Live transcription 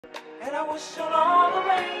And I wish on all the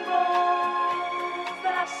rainbows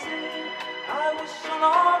that I've seen. I wish on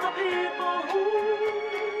all the people who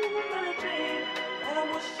really dream. And I'm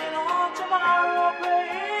wishing on tomorrow,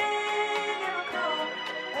 praying it'll come.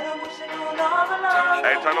 And I'm wishing on all the love.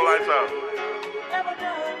 Hey, turn the lights off. Ever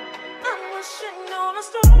done. I'm wishing on a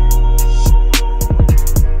star.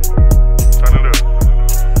 Turn it up.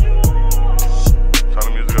 Turn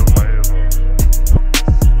the music up in my headphones.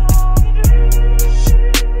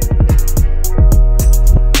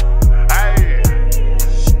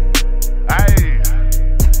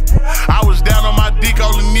 I was down on my dick,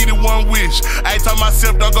 only needed one wish. I told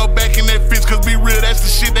myself don't go back in that fist, cause be real, that's the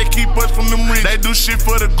shit that keep us from them rich. They do shit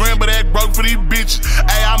for the gram, but act broke for these bitches.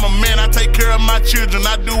 Ay, I'm a man, I take care of my children.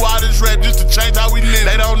 I do all this rap just to change how we live.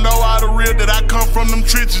 They don't know all the real that I come from them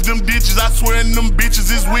trenches, them ditches. I swear in them bitches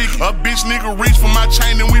is weak. A bitch nigga reach for my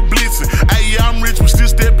chain and we blitzing. Ay, yeah, I'm rich, but still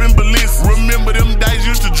stepping Balenciaga. Remember them days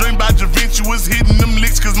used to dream about Da Vinci, was hitting them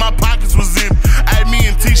licks cause my pockets was empty. Ay, me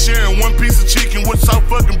and T sharing one piece of chicken, was so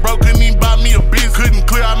fucking broke, couldn't even buy me a bitch. Couldn't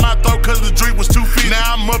clear out my throat cause the drink was too fit.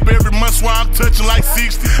 Now I'm up every month, so I'm touching like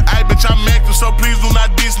 60. Ay, bitch, I'm active, so please do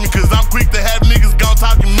not diss me, cause I'm quick to have niggas gone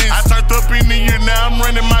talking miss. I turned up in the year, now I'm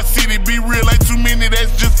running my city. Be real, ain't too many,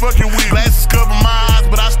 that's just fucking weird. Glasses cover my eyes,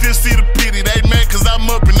 but I still see the pity. They mad cause I'm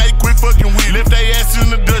up and they quit fucking weird. Lift they ass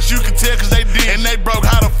in the dust, you can tell cause they did. And they broke,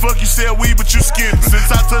 how the fuck you sell weed but you skipping?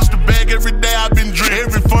 Since I touched the bag every day, I've been dripping.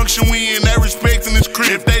 Every function we in, they respecting this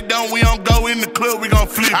crib. If they don't, we don't go in the club, we gon'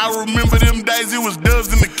 flip. I remember them days, it was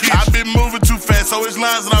doves in the kitchen. I've been moving too fast, so it's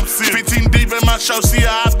lines that I'm sick. 15 deep in my show, see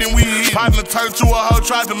how often we hit. Partner turned to a hoe,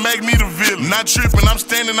 tried to make me the villain. Not tripping, I'm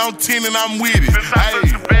standing on 10 and I'm with it. Since I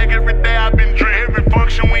touched the bag every day, I've been dripping. Every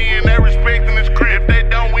function we in, they respecting this crib. If they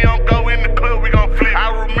don't, we don't go in the club, we gon' flip.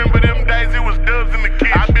 I remember them days, it was doves in the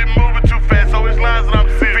kitchen. I've been moving too fast, so it's lines that I'm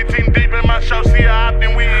sick. 15 deep in my show, see how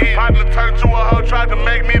often we hit. Partner turned to a hoe, tried to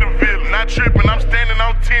make me the villain. Not tripping, I'm standing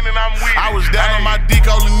on 10 and I'm with it. I was down on my dick,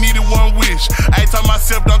 only needed one wish. I told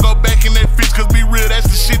myself don't go back in that fist, cause be real, that's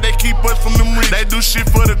the shit that keep us from them rich. They do shit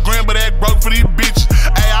for the gram, but act broke for these bitches.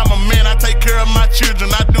 Ay, I'm a man, I take care of my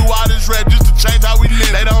children. I do all this rap just to change how we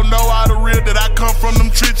live. They don't know all the real that I come from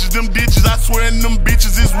them trenches, them ditches. I swear in them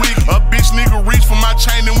bitches is weak. A bitch nigga reach for my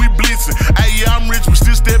chain and we blitzing. Ay, yeah, I'm rich, but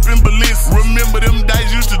still stepping Balenciaga. Remember them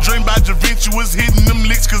days used to dream about Da Vinci, was hitting them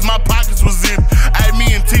licks cause my pockets was empty. Ay,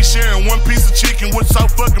 me and T sharing one piece of chicken, was so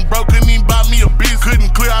fucking broke, couldn't even buy me a bitch.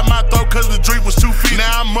 Couldn't clear out my throat cause the drink was too fit.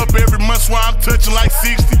 Now I'm up every month, so I'm touching like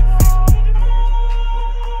 60.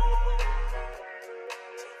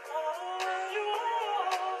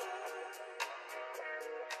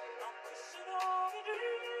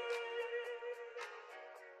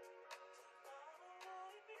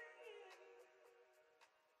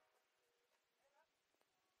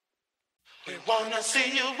 We wanna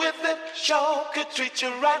see you with it, show could treat you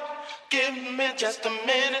right. Give me just a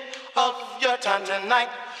minute of your time tonight.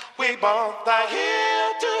 We both are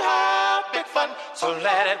here to have big fun, so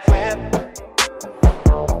let it rip.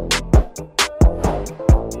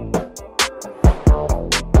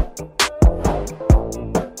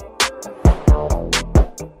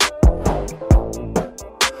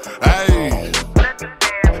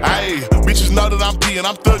 Bitches know that I'm peeing,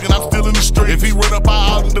 I'm thugging, I'm still in the street. If he run up,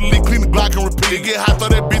 I out in the league, clean the Glock and repeat. It get hot, throw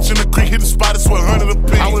that bitch in the creek, hit the spot, it's 100 a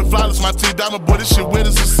piece. I went flawless, my teeth diamond, boy, this shit wet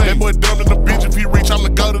as a sink. That boy dumb in the bitch, if he reach, I'm the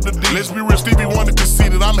go to the D. Let's be real, Stevie Wonder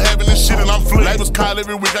conceited, I'm having this shit and I'm flipped. Labels call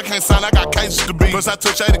every week, I can't sign, I got cases to beat. Plus I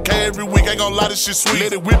touch 80K every week, ain't gon' lie, this shit sweet.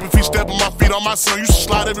 Let it whip if he step on my feet, on my son, you should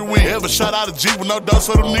slide every week. Ever shot out a G with no dose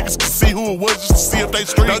so them niggas can see who it was just to see if they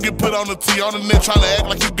street. Don't get put on the T, on the net, tryna act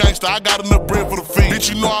like you gangsta. I got enough bread for the feed. Bitch,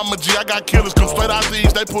 you know I'm a G, I got killers, come straight out the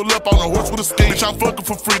east, they pull up on a horse with a ski. Bitch, I'm fucking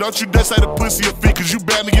for free, don't you dare say the pussy a fee, cause you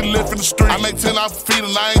bound to get left in the street. I make 10 off a feet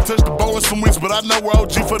and I ain't touched the bow in some weeks, but I know we're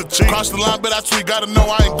OG for the cheap. Cross the line, but I tweet, gotta know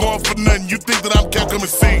I ain't going for nothing. You think that I'm can't come and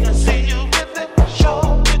see. See you with it,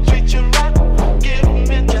 show could treat you right. Give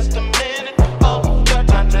me just a minute of your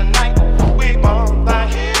time tonight. We both are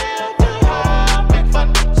here to have big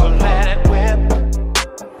fun, so let it whip.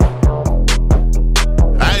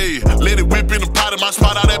 Hey, let it whip in the pot in my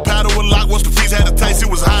spot, all that powder was locked. Once the fees had a taste, it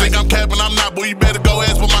was hot. Think I'm capping, I'm not, boy, you better go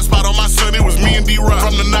ask for my spot on my son. It was me and D-Rock.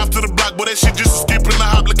 From the knife to the block, boy, that shit just a skip in the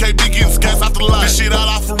hop. Look, KB getting scats off the line. This shit out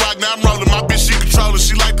off a rock, now I'm rolling. My bitch, she controllin',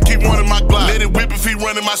 she like to keep one in my Glock. Let it whip if he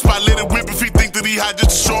running my spot, let it whip if he think that he hot,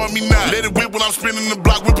 just to showing me now. Let it whip when I'm spinning the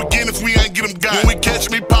block, whip again if we ain't get him got. When we catch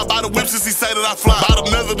me, pop out the whip since he say that I fly. Bought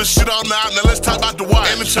another the shit all night, now let's talk about the watch.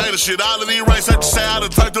 And the chain of shit, all of these race, had to say I done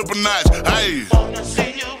turned up a notch. Hey. Wanna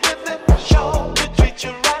see you with it, show could treat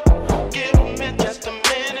you right. Give me just a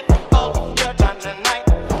minute of your time tonight.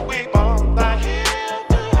 We both are here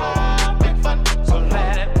to have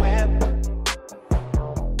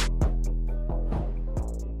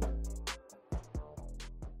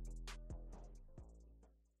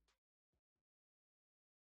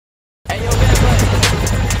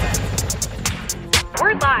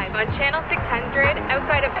live on channel 600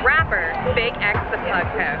 outside of rapper BigXthaPlug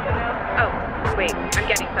house. Oh, wait, I'm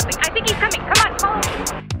getting something. I think he's coming. Come on, follow me.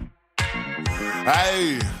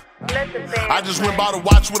 Hey. Listen, I just went by to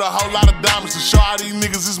watch with a whole lot of diamonds to show all these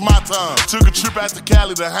niggas it's my time. Took a trip out to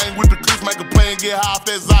Cali to hang with the Crips, make a play and get high off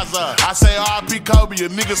that Zaza. I say R.I.P. Kobe, a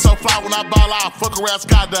nigga so fly when I ball out, fuck around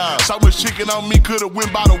skydive. So much chicken on me, could've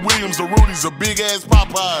went by the Williams, the Rudy's, a big ass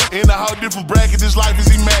Popeye. In a whole different bracket, this life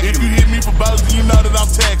is immaculate. If you hit me for both, then you know that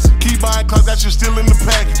I'm taxing. Keep buying clothes, that shit still in the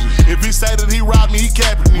packages. If he say that he robbed me, he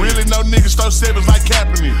capping me. Really no niggas throw sevens like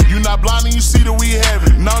Kaepernick. You not blind and you see that we have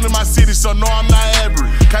it. Known in my city, so no I'm not average.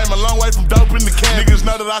 Came a long way from dope in the can. Niggas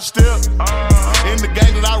know that I step in the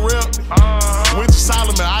game that I rep. Went to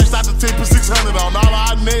Solomon, iced out the 10 for 600 on all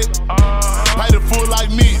I net. Paid it full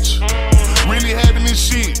like Mitch. Really having this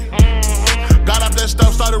shit. Got out that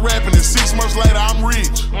stuff, started rapping, and 6 months later I'm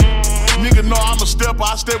rich. Nigga know I'm a stepper,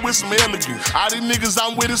 I step with some elegance. All these niggas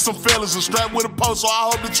I'm with is some fellas and strapped with a post, so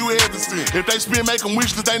I hope that you hesitant. If they spin, make them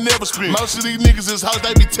wish that they never spin. Most of these niggas is hoes,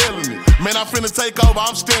 they be telling it. Man, I'm finna take over,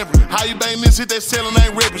 I'm stamping it. How you bang this hit, they selling,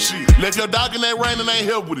 ain't ripping shit. Left your dog in that rain and ain't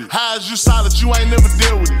help with it. How is you solid, you ain't never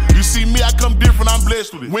dealt with it. You see me, I come different, I'm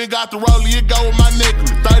blessed with it. We ain't got the rollie, it go with my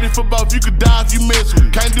necklace. 30 for both, you could die if you mess with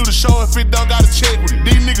it. Can't do the show if it don't gotta check with it.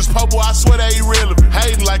 These niggas popo, I swear they irrelevant.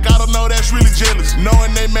 Hating like I don't know, that's really jealous.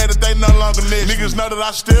 Knowing they mad that they no longer next. Niggas know that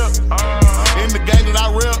I step in the game that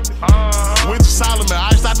I rep. Went to Solomon,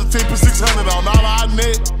 iced out the 10 for 600 on all I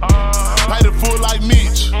net. Paid it full like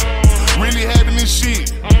Mitch. Really having this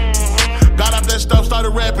shit. Got out that stuff, started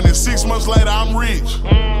rapping, and 6 months later I'm rich.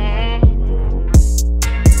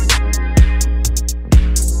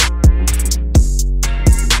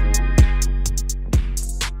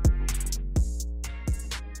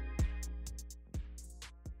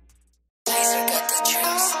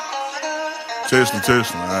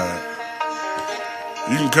 Testing, alright.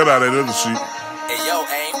 You can cut out that other shit. Hey, yo,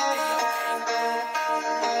 aim.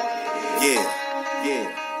 Yeah.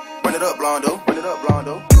 Run it up, Blondo. Run it up,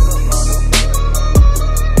 Blondo.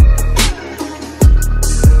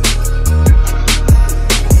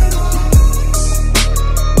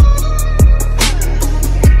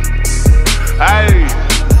 Hey,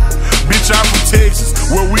 bitch, I'm from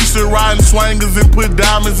Texas, where we sit riding swangers and put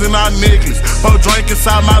diamonds in our necklace. Pour drink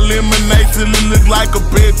inside my lemonade till it look like a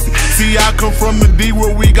Pepsi. See, I come from the D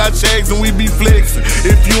where we got checks and we be flexing.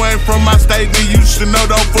 If you ain't from my state, then you should know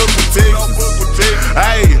don't fuck with Texas.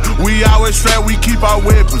 Hey, we always strapped, we keep our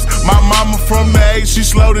weapons. My mama from the 8, she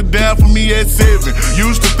slowed it down for me at 7.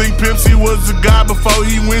 Used to think Pimp C was a god before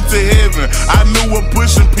he went to heaven. I knew what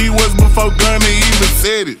pushing P was before Gunna even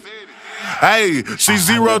said it. Hey,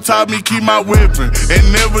 C0 taught me keep my weapon and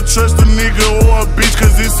never trust a nigga or a bitch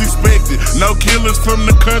cause it's expected. No killers from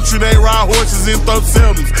the country, they ride horses and throw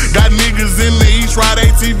seldom. Got niggas in the East ride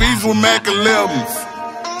ATVs with Mac 11s.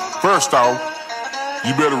 First off,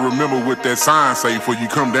 you better remember what that sign say before you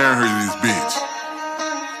come down here to this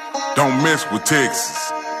bitch. Don't mess with Texas.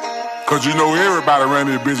 Cause you know everybody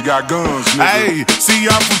around this bitch got guns, nigga. Hey,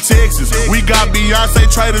 see, I'm from Texas. We got Beyonce,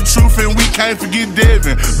 Trey the Truth, and we can't forget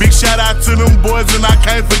Devin. Big shout out to them boys, and I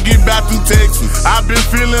can't forget back to Texas. I've been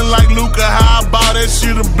feeling like Luca, how I bought that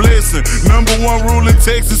shit a blessing. #1 rule in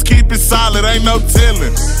Texas, keep it solid, ain't no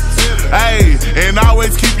telling. Hey, and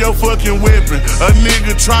always keep your fucking weapon. A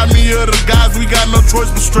nigga try me or the guys, we got no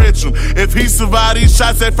choice but stretch him. If he survive these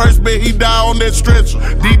shots at first, bet he die on that stretcher.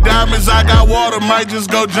 These diamonds, I got water, might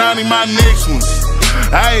just go Johnny my next one.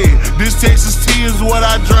 Hey, this Texas tea is what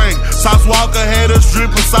I drink. Sauce Walker had us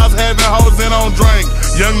dripping, sauce having hoes in on drink.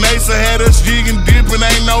 Young Nasa had us jigging, dipping,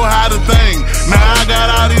 ain't know how to think. Now I got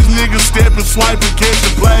all these niggas stepping, swiping,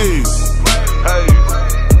 catching plays. Hey.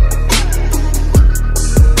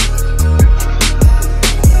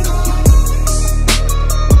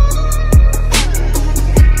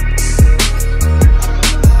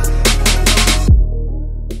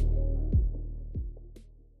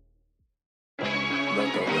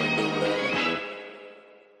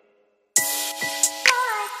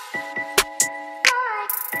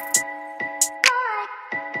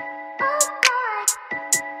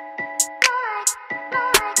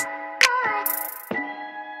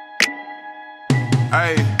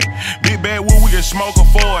 Hey, big bad wood, we can smoke a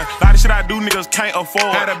Ford. Lot of shit I do, niggas can't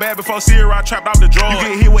afford. Had a bad before Sierra, I trapped off the drawer.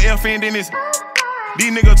 You get hit with FN, then it's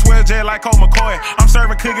these niggas 12 jet like Colt McCoy. I'm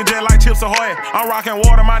serving cooking jet like Chips Ahoy. I'm rocking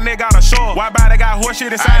water, my neck got a shore. Why by they got horse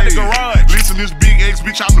shit inside the garage? Listen, this big X,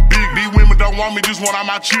 bitch, I'm the big. These women don't want me, just want all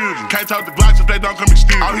my children. Can't talk to Glocks if they don't come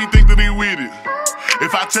extend. Oh, he think that he with it.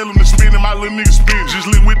 If I tell him to spin it, my little nigga spin it. Just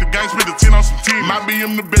live with the gang, spend the 10 on some 10. My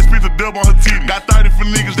BM the best, spit the dub on her titty. Got 30 for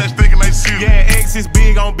niggas that's thinking they see. Yeah, X is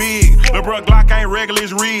big on big. Lil' bro Glock ain't regular,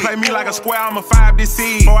 it's rigged. Play me like a square, I'm a 5 this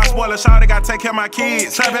seed. Before I spoil a shot, I gotta take care of my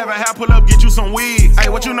kids. Trap having half pull up, get you some wigs. Hey,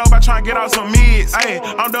 what you know about trying to get out some mids? Hey,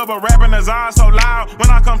 I'm double rapping, the Zara so loud. When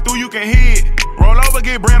I come through, you can hear it. Roll over,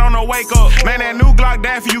 get bread on the wake up. Man, that new Glock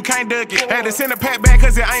down for you, can't duck it. Had to send a pack back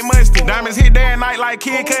cause it ain't musty. Diamonds hit day and night like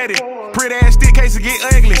Kid Cudi. Pretty ass stick case to get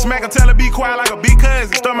ugly. Smack her, tell her be quiet like a big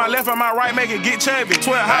cousin. Start my left and my right, make it get chubby.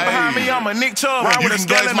 12 hot behind me, I'm a Nick Chubb. Ride with a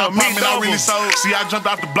skeleton, a mix double. Really sold. See, I jumped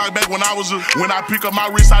off the block back when I was when I pick up my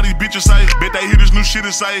wrist, all these bitches say, bet they hear this new shit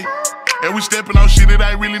and say. And we steppin' on shit, it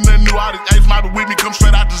ain't really nothing new. All these apes might be with me, come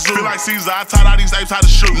straight out the zoo. Feel like Caesar, I taught all these apes how to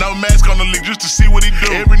shoot. No mask on the lick just to see what he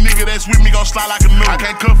do. Every nigga that's with me gon' slide like a noob. I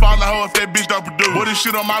can't cuff on the hoe if that bitch don't produce. But this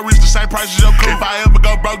shit on my wrist the same price as your coupe. If I ever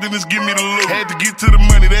go broke, then just give me the loot. Had to get to the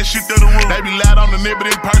money, that shit through the roof. They be loud on the net, but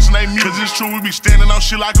in person they mute. Cause it's true, we be standing on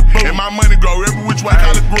shit like a boot. And my money grow every which way,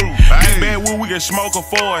 call it groove. This bad wood we can smoke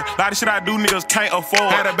afford. Lot of shit I do niggas can't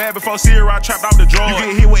afford. Had a bad before Sierra, I trapped off the drawer.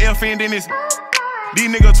 You get hit with FN, then it's these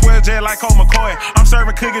niggas 12 jet like Colt McCoy. I'm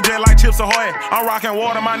serving cooking jet like Chips Ahoy. I'm rocking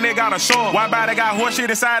water, my nigga got a shore. Why buy they got horse shit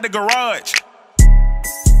inside the garage?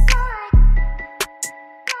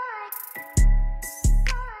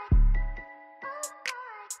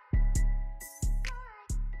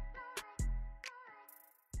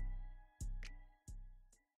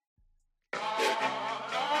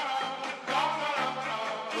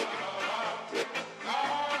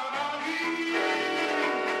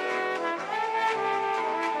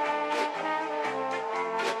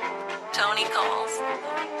 Tony calls.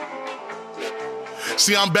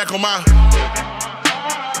 See, I'm back on my.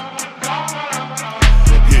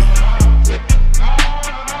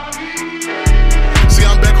 See,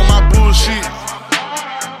 I'm back on my bullshit.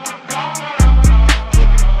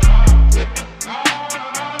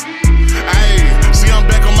 Ayy, see, I'm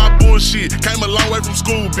back on my bullshit. Came a long way from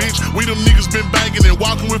school, bitch. We them niggas been banging and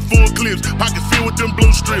walking with full clips. Pocket filled with them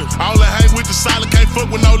blue strips. All I hang with the solid, can't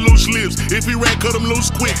fuck with no loose lips. If he ran, cut him loose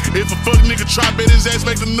quick. If a fuck nigga try, bet his ass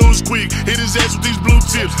make the news quick. Hit his ass with these blue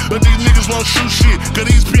tips. But these niggas won't shoot shit. Cause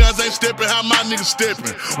these peons ain't stepping how my niggas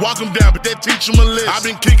stepping. Walk them down, but that teach them a lesson. I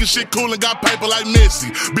been kicking shit cool and got paper like Messi.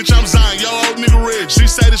 Bitch, I'm Zion, yo old nigga red. She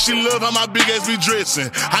say that she love how my big ass be dressing.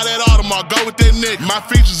 How that Audemars go with that neck. My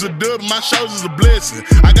features are dub, my shoulders a blessing.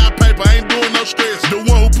 I got paper, I ain't doing no stress. The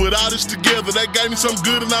one who put all this together, they gave me some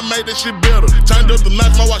good and I made that shit better. Turned up the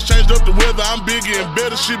knife, my watch changed up the weather. I'm bigger and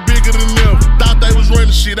better, shit bigger than ever. Thought they was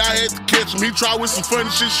running shit, I had to catch him. He tried with some funny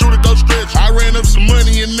shit, shoot it, go stretch. I ran up some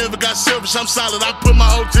money and never got selfish. I'm solid, I put my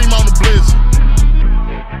whole team on the blessing.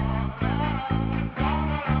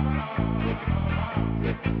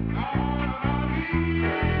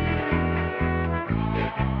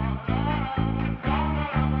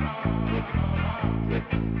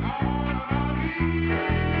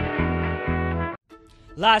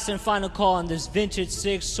 Last and final call on this vintage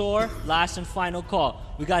 6 Soar. Last and final call.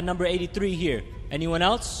 We got number 83 here. Anyone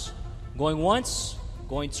else? Going once?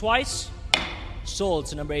 Going twice? Sold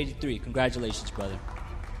to number 83. Congratulations, brother.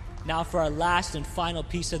 Now for our last and final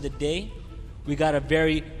piece of the day, we got a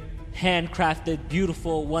very handcrafted,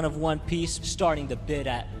 beautiful one-of-one piece starting the bid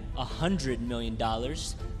at $100 million.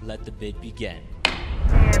 Let the bid begin.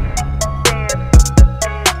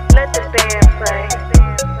 Let the band play.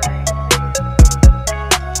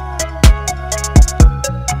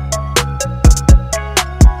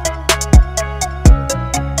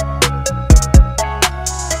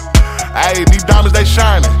 Ayy, these diamonds, they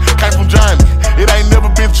shining. Came from Johnny. It ain't never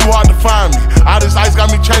been too hard to find me. All this ice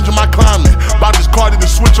got me changing my climate. Bought this car to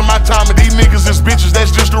switch on my timing. These niggas is bitches,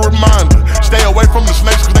 that's just a reminder. Stay away from the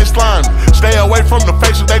snakes cause they slimy. Stay away from the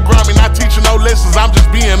faces, they grimy. Not teaching no lessons, I'm just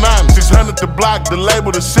being honest. 600 the block, the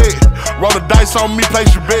label, the set. Roll the dice on me,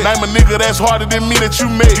 place your bet. Name a nigga that's harder than me that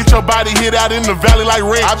you met. Get your body hit out in the valley like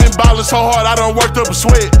red. I been ballin' so hard, I done worked up a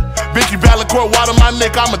sweat. Vicky Valancourt, water my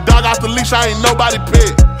neck. I'm a dog off the leash, I ain't nobody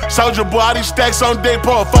pet. Soldier boy, all these stacks on deck,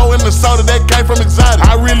 pour a 4 in the soda, that came from exotic.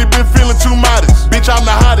 I really been feeling too modest. Bitch, I'm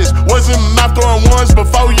the hottest. Wasn't enough throwing ones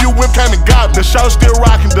before you whip came and got me. The show still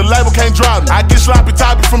rocking, the label can't drop me. I get sloppy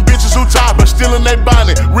toppy from bitches who top, but still in they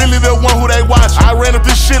bonnet. Really the one who they watch. I ran up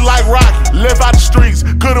this shit like Rocky. Left out the streets,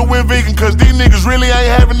 could've went vegan, cause these niggas really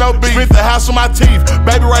ain't having no beef. Spent the house on my teeth,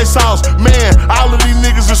 baby Ray sauce. Man, all of these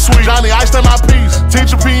niggas is sweet. Johnny iced on my piece.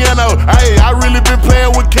 teach a piano. Hey, I really been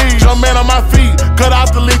playing with keys. Young man on my feet, cut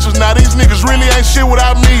off the leeches. Now these niggas really ain't shit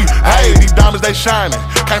without me. Hey, these diamonds they shining,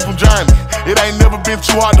 came from Johnny. It ain't never been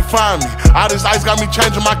too hard to find me. All this ice got me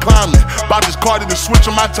changing my climate. Bought this car to switch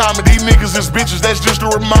on my time. And these niggas is bitches, that's just a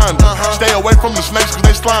reminder. Stay away from the snakes cause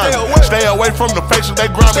they slime. Stay away from the faces they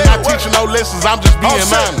grinding. Not teaching no lessons, I'm just being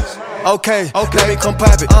honest. Okay, let me come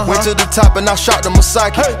pop it. Went to the top and I shot the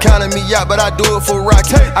Masaki. Counting me out, but I do it for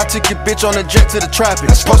Rocky. I took your bitch on the jet to the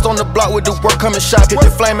tropics. Post on the block with the work, come and shop it. The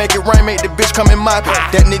flame make it rain, make the bitch come and mop it.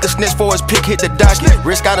 That nigga snitch for his pick, hit the docket.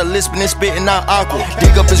 Wrist got a lisping and spitting out awkward.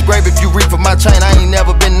 Dig up his grave if you reap for my chain. I ain't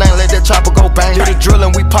never been named, let that chopper go bang. Did the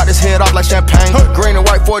drilling, we pop his head off like champagne. Green and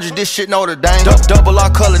white forges, this shit Notre Dame. Double our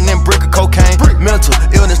color, then brick of cocaine. Mental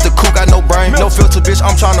illness, the cool got no brain. No filter, bitch,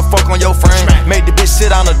 I'm trying to fuck on your frame. Made the bitch sit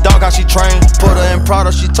on the dog, how she trained. Put her in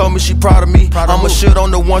Prada, she told me she proud of me. I'ma shit on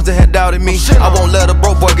the ones that had doubted me. I won't let a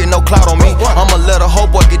broke boy get no clout on me. I'ma let a hoe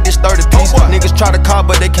boy get this 30 piece. Niggas try to call,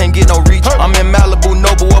 but they can't get no reach. I'm in Malibu,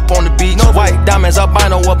 Noble up on the beach. White diamonds,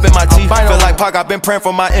 albino up in my teeth. Feel like Pac, I've been praying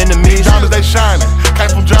for my enemies. Diamonds, they shining, came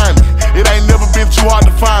from Johnny. It ain't never been too hard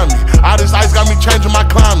to find me. All this ice got me changing my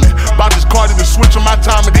climate. Bought this car to switch on my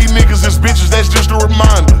time. And these niggas is bitches, that's just a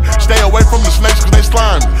reminder. Stay away from the snakes cause they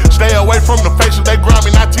slime. Stay away from the faces they grind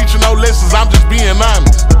me. Not teaching no lessons, I'm just being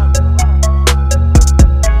honest.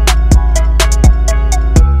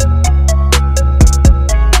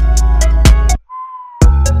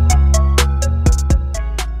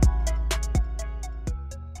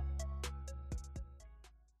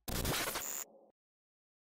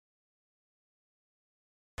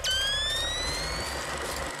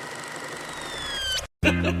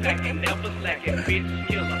 Pistol packing, never slacking, bitch,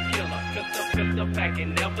 killer. Pistol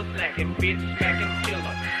packing, never slacking, bitch, packing,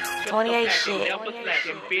 killer. 28 shit. Never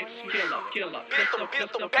slacking, bitch, killer.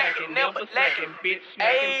 Pistol packing, never slacking, bitch,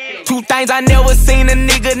 killer. Two things I never seen a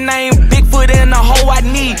nigga named Bigfoot in a hoe I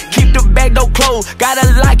need. Keep the back door closed, gotta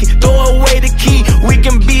lock it, throw away the key. We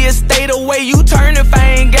can be a state away, you turn if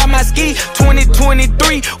I ain't got my ski.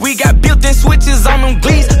 2023, we got built-in switches on them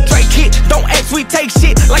glees. Drake hit, don't ask, we take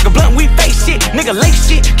shit. Like a blunt, we face shit. Nigga lake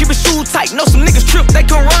shit, keep it shoe tight. Know some niggas trip, they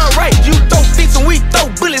can run right. You throw sticks and we throw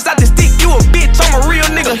bullets out the stick. You a bitch, I'm a real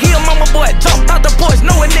nigga. He a mama boy, jumped out the porch.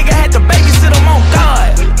 Know a nigga had to babysit him on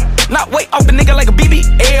God. Not wait off a nigga like a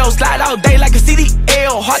BBL. Slide all day like a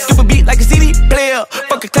CDL. Heart skip a beat like a CD player.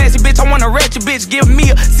 Fuck a classy bitch, I want a ratchet bitch. Give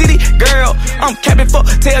me a city girl. I'm capping for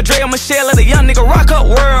tell Dre and Michelle. Let a young nigga rock her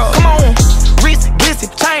world. Come on, wrist glisten,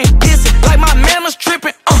 chain glisten. Like my manners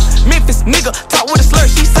tripping. Memphis nigga talk with a slur.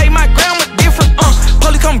 She say my grandma different.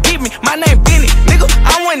 Police come get me, my name Benny. Nigga,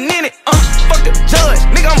 I wasn't in it. Fuck the judge,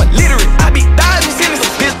 nigga, I'm illiterate. I be dodging sentences.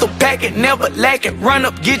 Pistol packing, never lacking. Run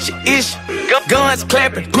up, get your issue. Guns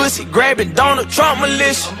clapping, pussy grabbing, Donald Trump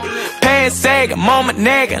militia. Pants sagging, mama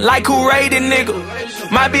nagging, like who raided nigga.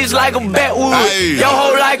 My bitch like a backwood, your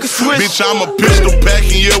hoe like a Swiss. Bitch, I'm a pistol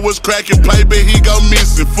packing, yeah, what's cracking? Play, but he go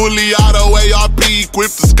missing. Fully auto ARP,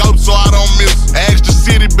 equipped the scope so I don't miss. Ask the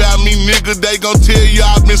city about me, nigga, they gon' tell you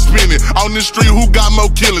I've been spinning. On the street, who got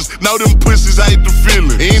more killers? Know them pussies hate the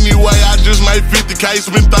feeling. Anyway, I just made 50K,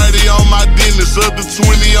 spent 30 on my dentist. Other 20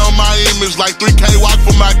 on my image, like 3K walk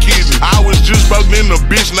for my kidney. I was just broke in a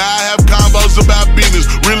bitch, now I have combos about business.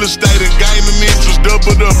 Real estate and gaining interest,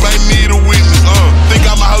 doubled up, ain't need a witness. Think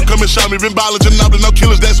I'm a hoe, come and show me. Been ballin' Ginobili, no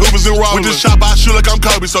killers, that's Hoovers and Rollers. With this chop, I shoot like I'm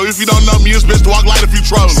Kobe, so if you don't know me, it's best to walk light if you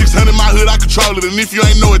trolling. 600 in my hood, I control it, and if you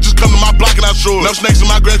ain't know it, just come to my block and I'll show it. No snakes in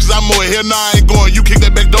my grass, cause I'm more. Hell nah, I ain't going. You kick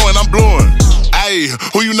that back door and I'm blowing. Ayy,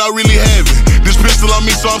 who you know really have it? This pistol on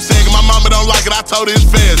me, so I'm sagging. My mama don't like it, I told her it's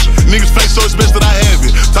fashion. Niggas face so it's best that I have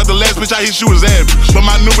it. Talk the last bitch I hit, she was average. But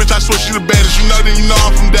my new bitch, I swear she the baddest. You know that you know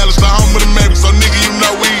I'm from Dallas, so home with America. So nigga, you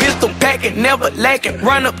know we pistol packing, never lacking.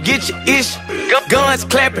 Run up, get your issue. Guns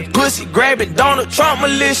clapping, pussy grabbing, Donald Trump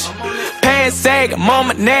militia. Pants sagging,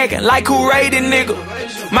 mama nagging, like who raided nigga.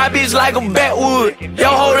 My bitch like a backwood,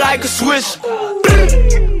 your hoe like a Swiss.